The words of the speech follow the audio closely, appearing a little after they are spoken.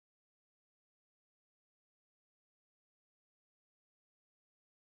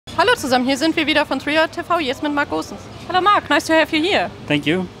Hallo zusammen, hier sind wir wieder von Threewide TV, jetzt mit Marc Goossens. Hello Marc, nice to have you here. Thank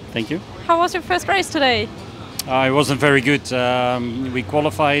you, thank you. How was your first race today? It wasn't very good. We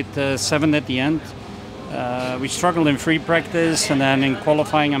qualified 7th at the end. We struggled in free practice, and then in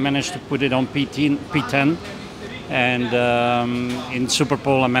qualifying I managed to put it on P10. And in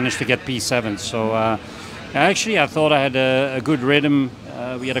Superpole I managed to get P7. So actually I thought I had a good rhythm.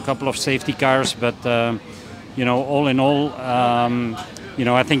 We had a couple of safety cars, but all in all,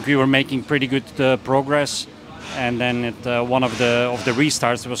 I think we were making pretty good progress. And then at one of the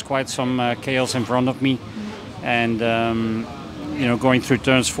restarts, there was quite some chaos in front of me. And going through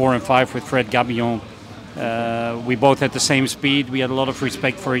turns 4 and 5 with Fred Gabillon, we both had the same speed. We had a lot of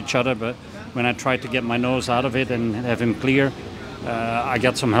respect for each other, but when I tried to get my nose out of it and have him clear, I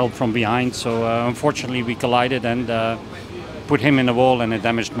got some help from behind. So unfortunately we collided and put him in the wall, and it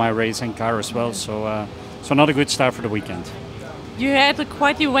damaged my racing car as well. So not a good start for the weekend. You had a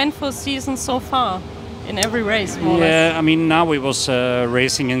quite eventful season so far, in every race, more or less. Yeah, I mean, now it was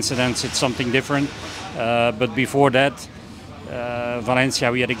racing incidents, it's something different. But before that,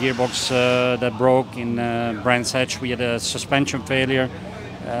 Valencia, we had a gearbox that broke. In Brands Hatch, we had a suspension failure.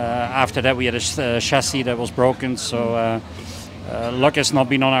 After that, we had a chassis that was broken. So luck has not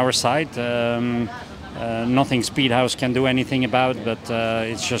been on our side. Nothing Speedhouse can do anything about, but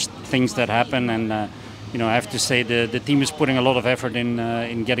it's just things that happen. And I have to say the team is putting a lot of effort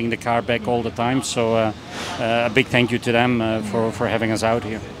in getting the car back all the time. So a big thank you to them for having us out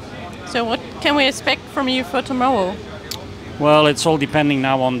here. So what can we expect from you for tomorrow? Well, it's all depending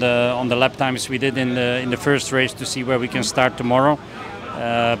now on the lap times we did in the first race to see where we can start tomorrow.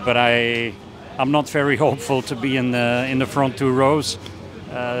 But I'm not very hopeful to be in the front 2 rows.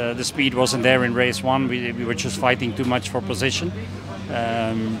 The speed wasn't there in race 1. We were just fighting too much for position.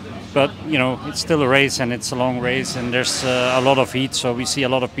 But it's still a race, and it's a long race, and there's a lot of heat, so we see a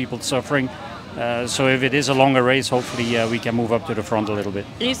lot of people suffering. So if it is a longer race, hopefully we can move up to the front a little bit.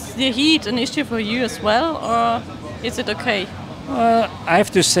 Is the heat an issue for you as well, or is it okay? I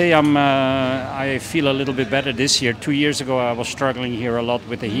have to say I feel a little bit better this year. 2 years ago I was struggling here a lot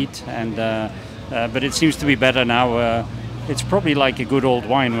with the heat, and but it seems to be better now. It's probably like a good old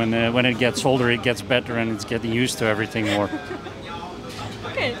wine. When it gets older, it gets better, and it's getting used to everything more.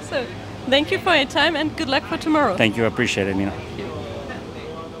 Okay, so thank you for your time and good luck for tomorrow. Thank you, I appreciate it, Nina.